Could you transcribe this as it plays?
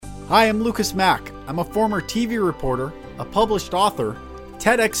Hi, I'm Mack. I'm a former TV reporter, a published author,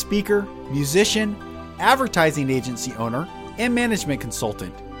 TEDx speaker, musician, advertising agency owner, and management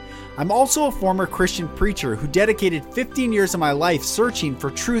consultant. I'm also a former Christian preacher who dedicated 15 years of my life searching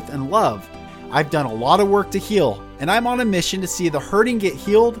for truth and love. I've done a lot of work to heal, and I'm on a mission to see the hurting get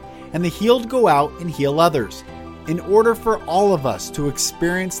healed and the healed go out and heal others, in order for all of us to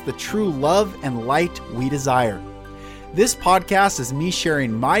experience the true love and light we desire. This podcast is me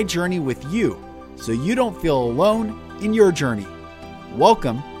sharing my journey with you, so you don't feel alone in your journey.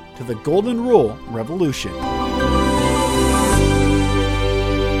 Welcome to the Golden Rule Revolution.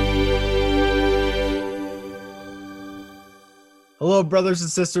 Hello, brothers and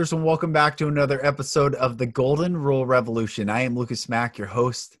sisters, and welcome back to another episode of the Golden Rule Revolution. I am Mack, your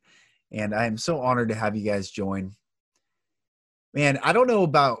host, and I am so honored to have you guys join. Man, I don't know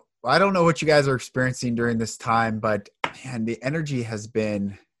what you guys are experiencing during this time, but man, the energy it's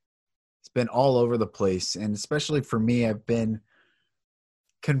been all over the place. And especially for me, I've been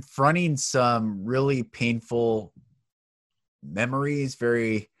confronting some really painful memories,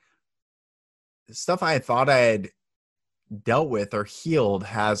 stuff I thought I had dealt with or healed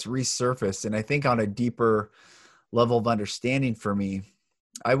has resurfaced. And I think on a deeper level of understanding for me,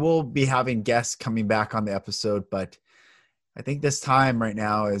 I will be having guests coming back on the episode, but I think this time right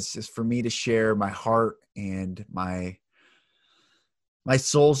now is just for me to share my heart and my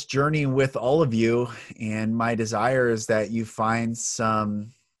soul's journey with all of you. And my desire is that you find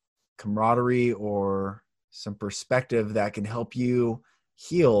some camaraderie or some perspective that can help you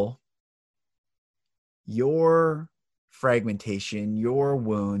heal your fragmentation, your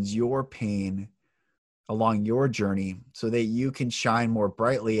wounds, your pain along your journey, so that you can shine more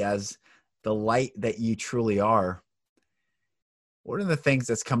brightly as the light that you truly are. One of the things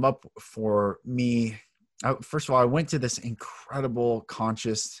that's come up for me, first of all, I went to this incredible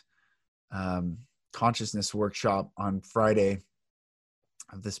consciousness workshop on Friday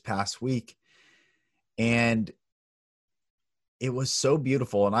of this past week, and it was so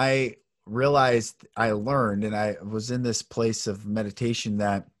beautiful. And I realized, I learned, and I was in this place of meditation,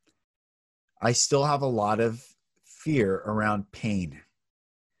 that I still have a lot of fear around pain.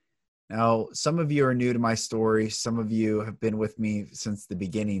 Now, some of you are new to my story. Some of you have been with me since the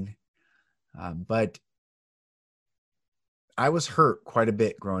beginning. But I was hurt quite a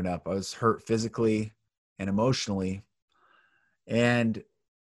bit growing up. I was hurt physically and emotionally, and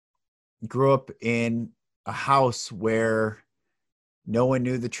grew up in a house where no one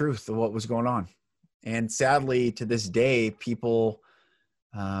knew the truth of what was going on. And sadly, to this day, people,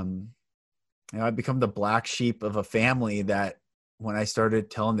 I've become the black sheep of a family that, when I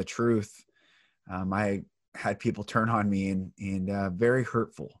started telling the truth, I had people turn on me and very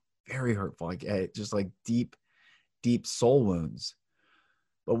hurtful, like just like deep soul wounds.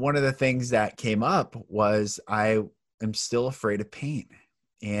 But one of the things that came up was I am still afraid of pain.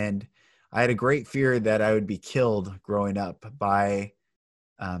 And I had a great fear that I would be killed growing up by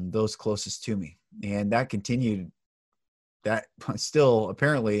those closest to me. And that continued, that still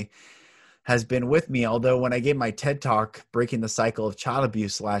apparently has been with me. Although when I gave my TED Talk, Breaking the Cycle of Child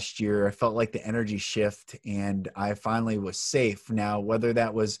Abuse last year, I felt like the energy shift and I finally was safe. Now, whether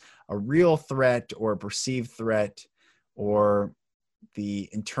that was a real threat or a perceived threat, or the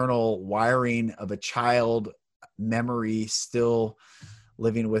internal wiring of a child memory still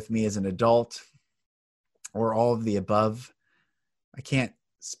living with me as an adult, or all of the above, I can't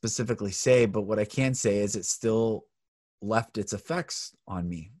specifically say, but what I can say is it still left its effects on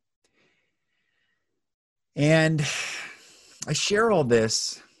me. And I share all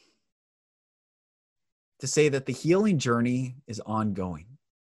this to say that the healing journey is ongoing.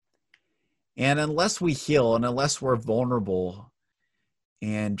 And unless we heal, and unless we're vulnerable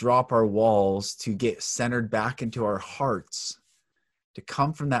and drop our walls to get centered back into our hearts, to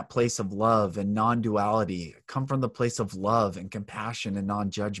come from that place of love and non-duality, come from the place of love and compassion and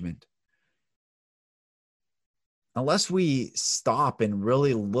non-judgment, unless we stop and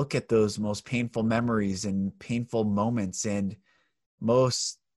really look at those most painful memories and painful moments and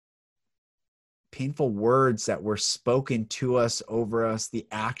most painful words that were spoken to us, over us, the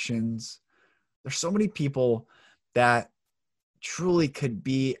actions, there's so many people that truly could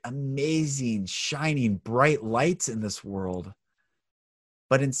be amazing, shining, bright lights in this world.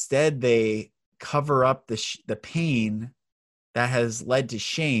 But instead they cover up the pain that has led to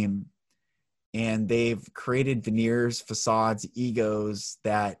shame. And they've created veneers, facades, egos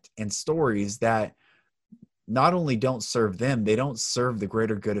and stories that not only don't serve them, they don't serve the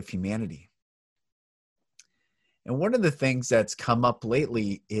greater good of humanity. And one of the things that's come up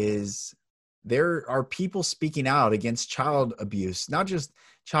lately is there are people speaking out against child abuse, not just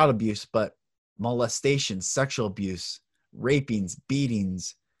child abuse, but molestation, sexual abuse, rapings,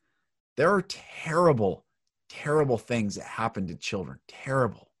 beatings. There are terrible, terrible things that happen to children.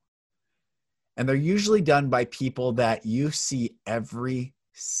 Terrible. And they're usually done by people that you see every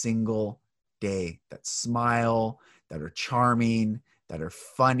single day, that smile, that are charming, that are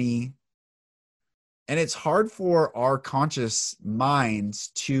funny. And it's hard for our conscious minds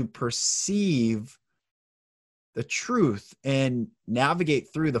to perceive the truth and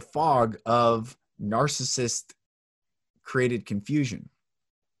navigate through the fog of narcissist created confusion.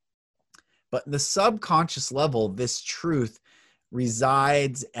 But in the subconscious level, this truth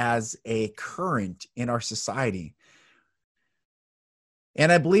resides as a current in our society. And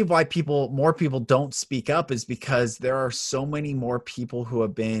I believe why more people don't speak up is because there are so many more people who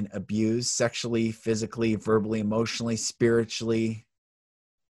have been abused sexually, physically, verbally, emotionally, spiritually,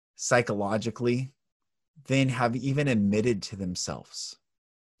 psychologically than have even admitted to themselves.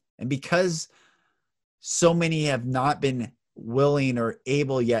 And because so many have not been willing or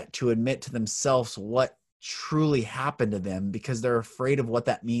able yet to admit to themselves what truly happened to them because they're afraid of what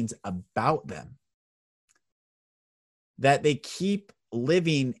that means about them, that they keep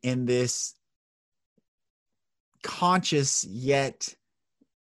living in this conscious yet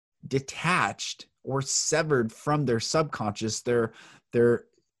detached or severed from their subconscious, their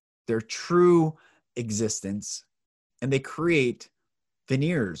true existence, and they create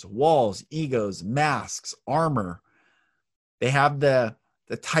veneers, walls, egos, masks, armor. They have the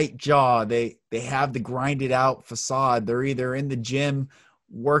tight jaw. They have the grinded out facade. They're either in the gym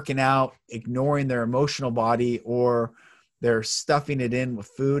working out, ignoring their emotional body, or they're stuffing it in with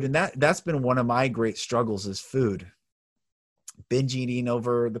food. And that's been one of my great struggles is food. Binge eating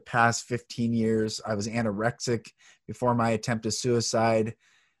over the past 15 years. I was anorexic before my attempt at suicide.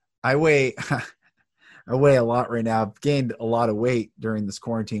 I weigh a lot right now. I've gained a lot of weight during this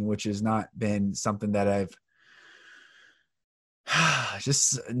quarantine, which has not been something that I've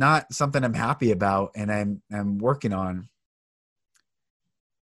just not something I'm happy about and I'm working on.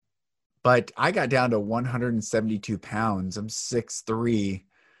 But I got down to 172 pounds. I'm 6'3",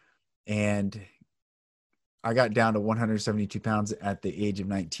 and I got down to 172 pounds at the age of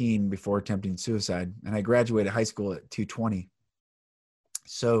 19 before attempting suicide. And I graduated high school at 220.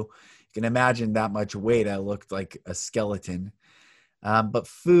 So you can imagine that much weight. I looked like a skeleton. But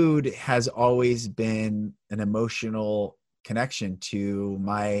food has always been an emotional connection to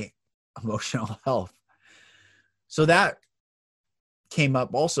my emotional health. So that came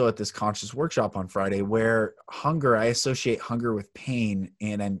up also at this conscious workshop on Friday, where hunger, I associate hunger with pain.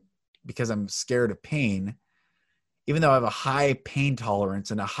 And because I'm scared of pain, even though I have a high pain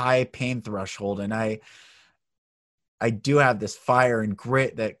tolerance and a high pain threshold, and I do have this fire and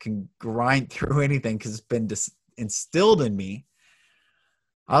grit that can grind through anything because it's been instilled in me.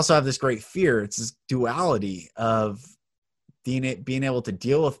 I also have this great fear. It's this duality of being able to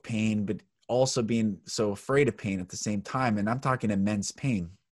deal with pain, but also being so afraid of pain at the same time. And I'm talking immense pain.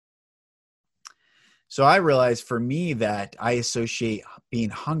 So I realized for me that I associate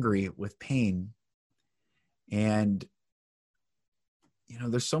being hungry with pain. And,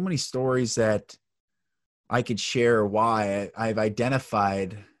 there's so many stories that I could share why I've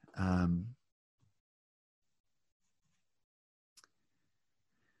identified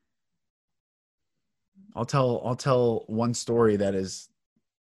I'll tell one story that has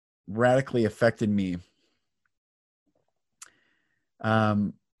radically affected me.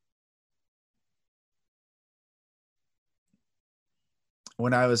 When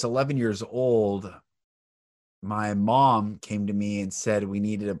I was 11 years old, my mom came to me and said, we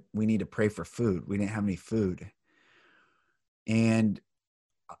need to pray for food. We didn't have any food. And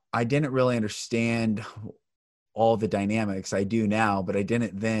I didn't really understand all the dynamics. I do now, but I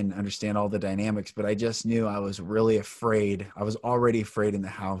didn't then understand all the dynamics, but I just knew I was really afraid. I was already afraid in the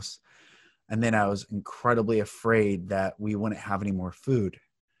house. And then I was incredibly afraid that we wouldn't have any more food.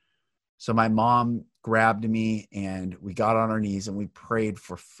 So my mom grabbed me and we got on our knees and we prayed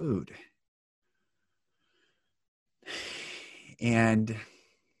for food. And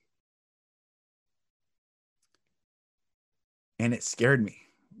it scared me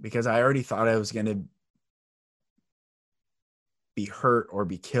because I already thought I was going to be hurt or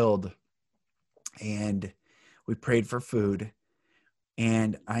be killed. And we prayed for food.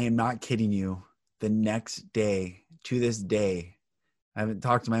 And I am not kidding you. The next day, to this day, I haven't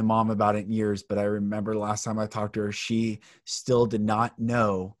talked to my mom about it in years, but I remember last time I talked to her, she still did not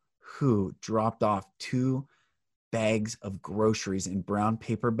know who dropped off 2 bags of groceries in brown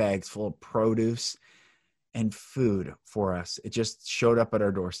paper bags full of produce and food for us. It just showed up at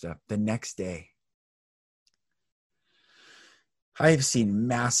our doorstep the next day. I've seen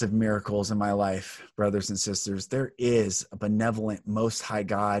massive miracles in my life, brothers and sisters. There is a benevolent, most high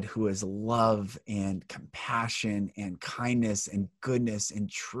God who is love and compassion and kindness and goodness and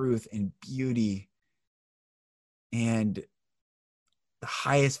truth and beauty and the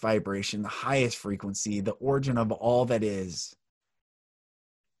highest vibration, the highest frequency, the origin of all that is.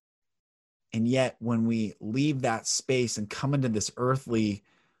 And yet, when we leave that space and come into this earthly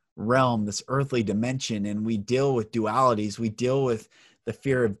realm, this earthly dimension, and we deal with dualities, we deal with the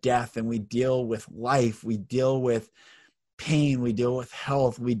fear of death, and we deal with life, we deal with pain, we deal with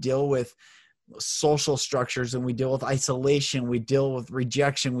health, we deal with social structures, and we deal with isolation, we deal with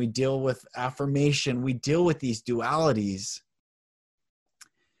rejection, we deal with affirmation, we deal with these dualities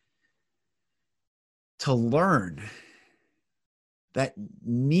to learn that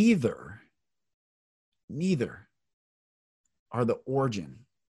neither are the origin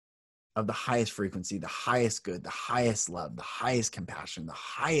of the highest frequency, the highest good, the highest love, the highest compassion, the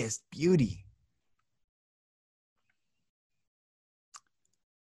highest beauty.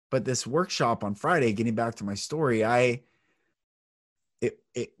 But this workshop on Friday, getting back to my story,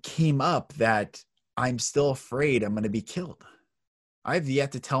 it came up that I'm still afraid I'm going to be killed. I've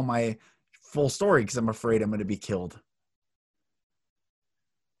yet to tell my full story because I'm afraid I'm going to be killed.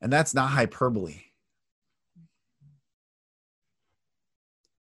 And that's not hyperbole.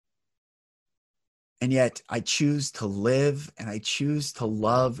 And yet I choose to live, and I choose to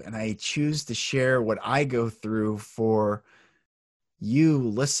love, and I choose to share what I go through for you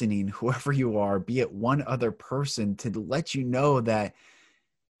listening, whoever you are, be it one other person, to let you know that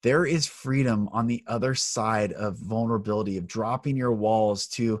there is freedom on the other side of vulnerability, of dropping your walls,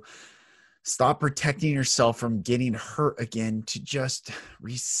 to stop protecting yourself from getting hurt again, to just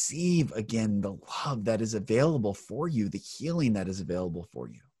receive again the love that is available for you, the healing that is available for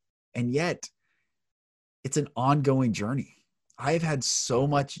you. And yet, it's an ongoing journey. I've had so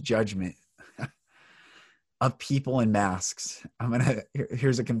much judgment of people in masks.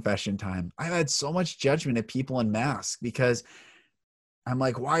 Here's a confession time. I've had so much judgment of people in masks because I'm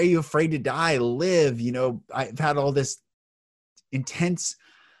like, why are you afraid to die? Live. I've had all this intense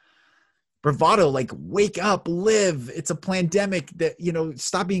bravado, like, wake up, live. It's a pandemic, that,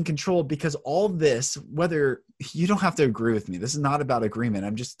 stop being controlled. Because all this, whether you don't have to agree with me, this is not about agreement.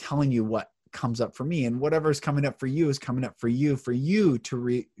 I'm just telling you what comes up for me, and whatever's coming up for you is coming up for you for it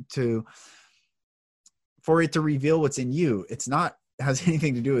to reveal what's in you. It's not has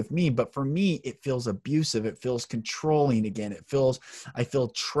anything to do with me, but for me, it feels abusive. It feels controlling again. I feel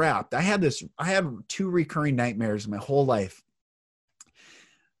trapped. I had 2 recurring nightmares my whole life.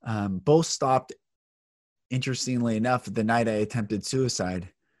 Both stopped, interestingly enough, the night I attempted suicide.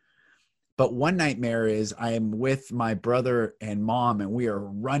 But one nightmare is I am with my brother and mom, and we are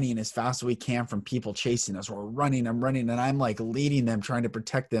running as fast as we can from people chasing us. I'm running, and I'm like leading them, trying to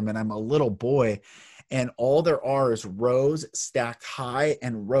protect them. And I'm a little boy, and all there are is rows stacked high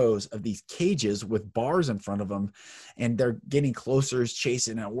and rows of these cages with bars in front of them. And they're getting closer, as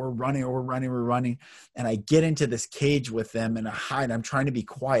chasing, and we're running. And I get into this cage with them, and I hide. I'm trying to be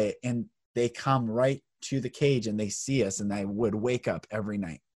quiet, and they come right to the cage, and they see us, and I would wake up every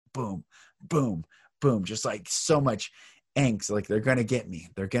night. Boom, boom, boom. Just like so much angst. Like, they're going to get me.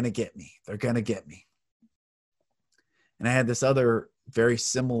 They're going to get me. They're going to get me. And I had this other very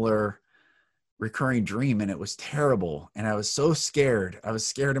similar recurring dream, and it was terrible. And I was so scared. I was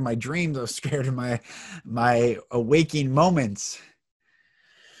scared in my dreams. I was scared in my awaking moments.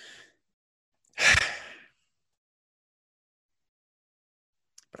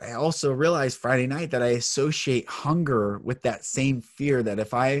 But I also realized Friday night that I associate hunger with that same fear, that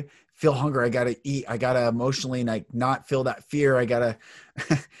if I feel hunger, I got to eat. I got to emotionally not feel that fear. I got to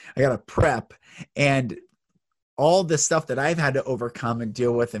I got to prep. And all the stuff that I've had to overcome and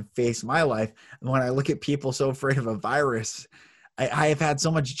deal with and face in my life. And when I look at people so afraid of a virus, I have had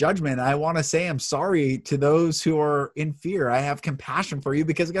so much judgment. I want to say I'm sorry to those who are in fear. I have compassion for you,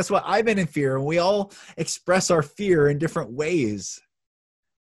 because guess what? I've been in fear, and we all express our fear in different ways.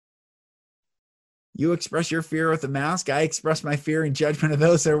 You express your fear with a mask. I express my fear and judgment of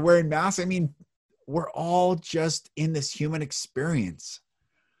those that are wearing masks. I mean, we're all just in this human experience.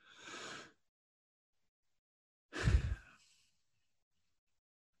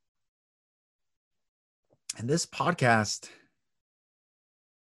 And this podcast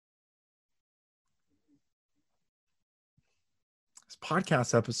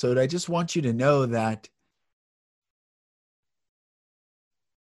episode, I just want you to know that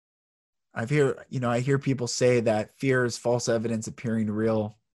I hear people say that fear is false evidence appearing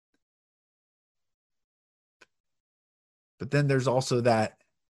real. But then there's also that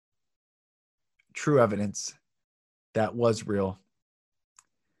true evidence that was real.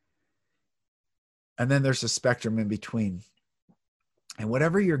 And then there's a spectrum in between. And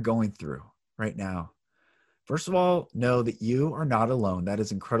whatever you're going through right now, first of all, know that you are not alone. That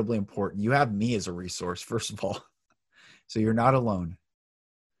is incredibly important. You have me as a resource, first of all. So you're not alone.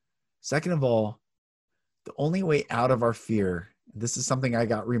 Second of all, the only way out of our fear, this is something I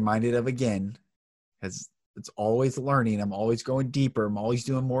got reminded of again, as it's always learning. I'm always going deeper. I'm always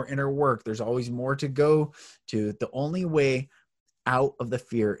doing more inner work. There's always more to go to. The only way out of the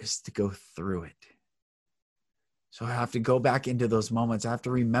fear is to go through it. So I have to go back into those moments. I have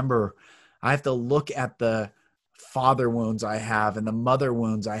to remember, I have to look at the father wounds I have and the mother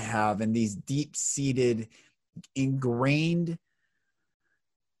wounds I have and these deep-seated, ingrained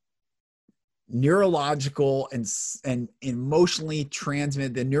neurological and emotionally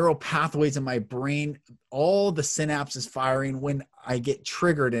transmitted, the neural pathways in my brain, all the synapses firing when I get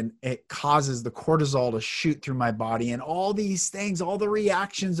triggered, and it causes the cortisol to shoot through my body, and all these things, all the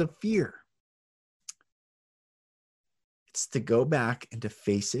reactions of fear. It's to go back and to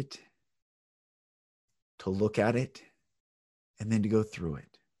face it, to look at it, and then to go through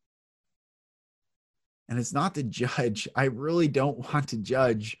it. And it's not to judge. I really don't want to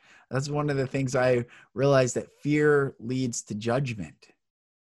judge. That's one of the things I realized, that fear leads to judgment.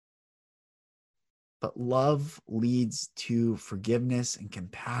 But love leads to forgiveness and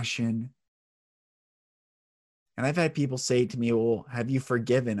compassion. And I've had people say to me, well, have you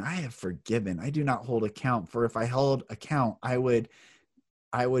forgiven? I have forgiven. I do not hold account. For if I held account, I would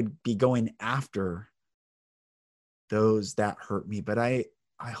be going after those that hurt me. But I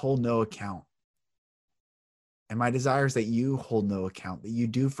hold no account. And my desire is that you hold no account, that you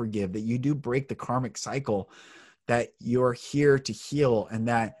do forgive, that you do break the karmic cycle, that you're here to heal, and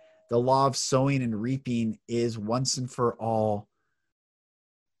that the law of sowing and reaping is once and for all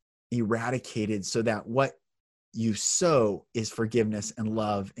eradicated, so that what you sow is forgiveness and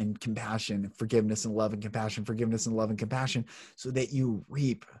love and compassion, forgiveness and love and compassion, forgiveness and love and compassion, so that you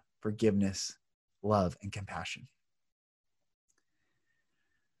reap forgiveness, love, and compassion.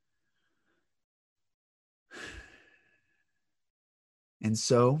 And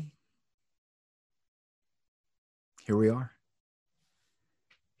so, here we are.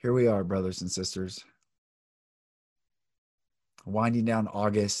 Here we are, brothers and sisters. Winding down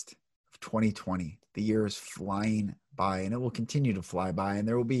August of 2020. The year is flying by, and it will continue to fly by, and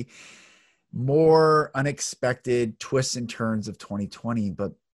there will be more unexpected twists and turns of 2020,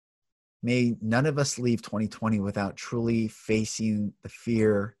 but may none of us leave 2020 without truly facing the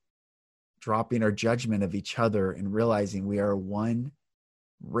fear, dropping our judgment of each other, and realizing we are one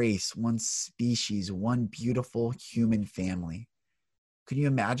race, one species, one beautiful human family. Could you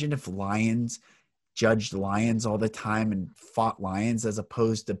imagine if lions judged lions all the time and fought lions, as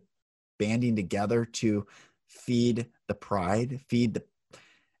opposed to banding together to feed the pride,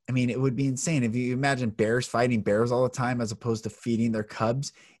 it would be insane. If you imagine bears fighting bears all the time as opposed to feeding their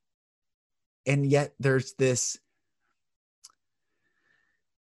cubs. And yet there's this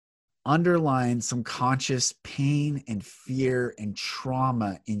underlying some conscious pain and fear and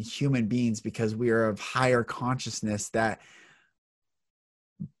trauma in human beings, because we are of higher consciousness, that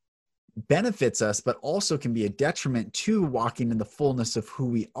benefits us, but also can be a detriment to walking in the fullness of who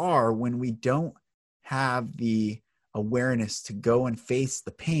we are, when we don't have the awareness to go and face the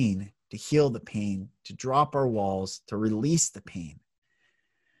pain, to heal the pain, to drop our walls, to release the pain.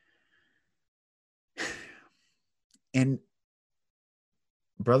 And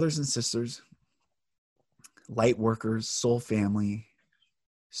brothers and sisters, light workers, soul family,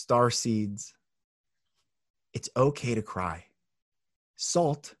 star seeds, it's okay to cry.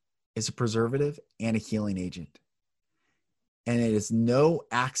 Salt is a preservative and a healing agent. And it is no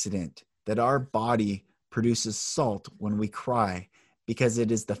accident that our body produces salt when we cry, because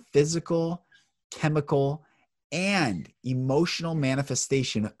it is the physical, chemical, and emotional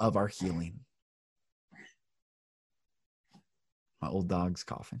manifestation of our healing. My old dog's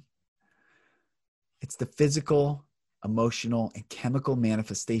coughing. It's the physical, emotional, and chemical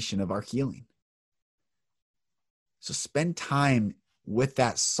manifestation of our healing. So spend time with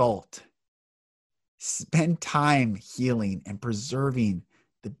that salt. Spend time healing and preserving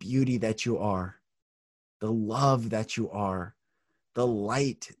the beauty that you are, the love that you are, the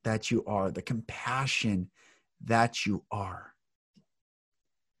light that you are, the compassion that you are.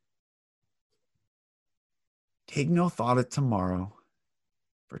 Take no thought of tomorrow,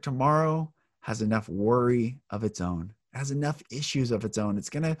 for tomorrow has enough worry of its own, has enough issues of its own. It's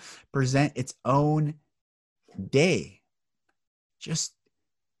going to present its own day. Just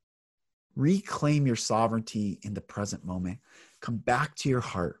reclaim your sovereignty in the present moment. Come back to your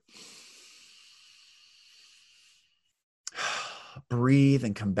heart. Breathe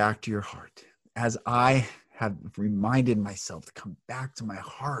and come back to your heart. as I have reminded myself to come back to my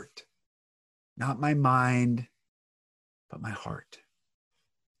heart, not my mind, but my heart.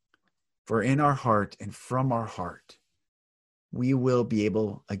 For in our heart and from our heart, we will be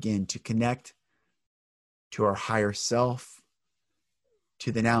able again to connect to our higher self,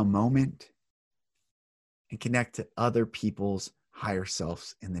 to the now moment, and connect to other people's higher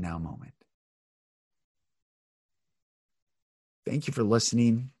selves in the now moment. Thank you for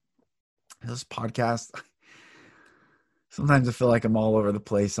listening to this podcast. Sometimes I feel like I'm all over the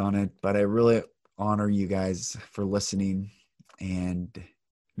place on it, but I really honor you guys for listening. And I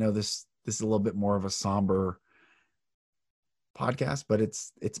know this is a little bit more of a somber podcast, but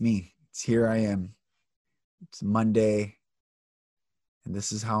it's me. It's here I am. It's Monday, and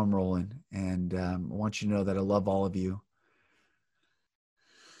this is how I'm rolling. And I want you to know that I love all of you.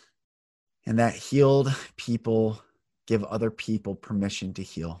 And that healed people give other people permission to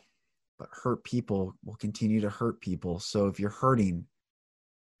heal. But hurt people will continue to hurt people. So if you're hurting,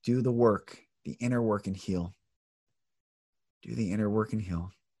 do the work, the inner work, and heal. Do the inner work and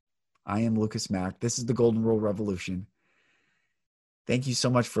heal. I am Lucas Mack. This is the Golden Rule Revolution. Thank you so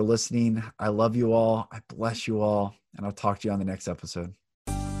much for listening. I love you all. I bless you all. And I'll talk to you on the next episode.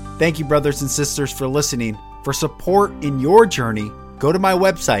 Thank you, brothers and sisters, for listening. For support in your journey, go to my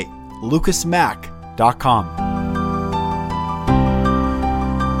website, lucasmack.com.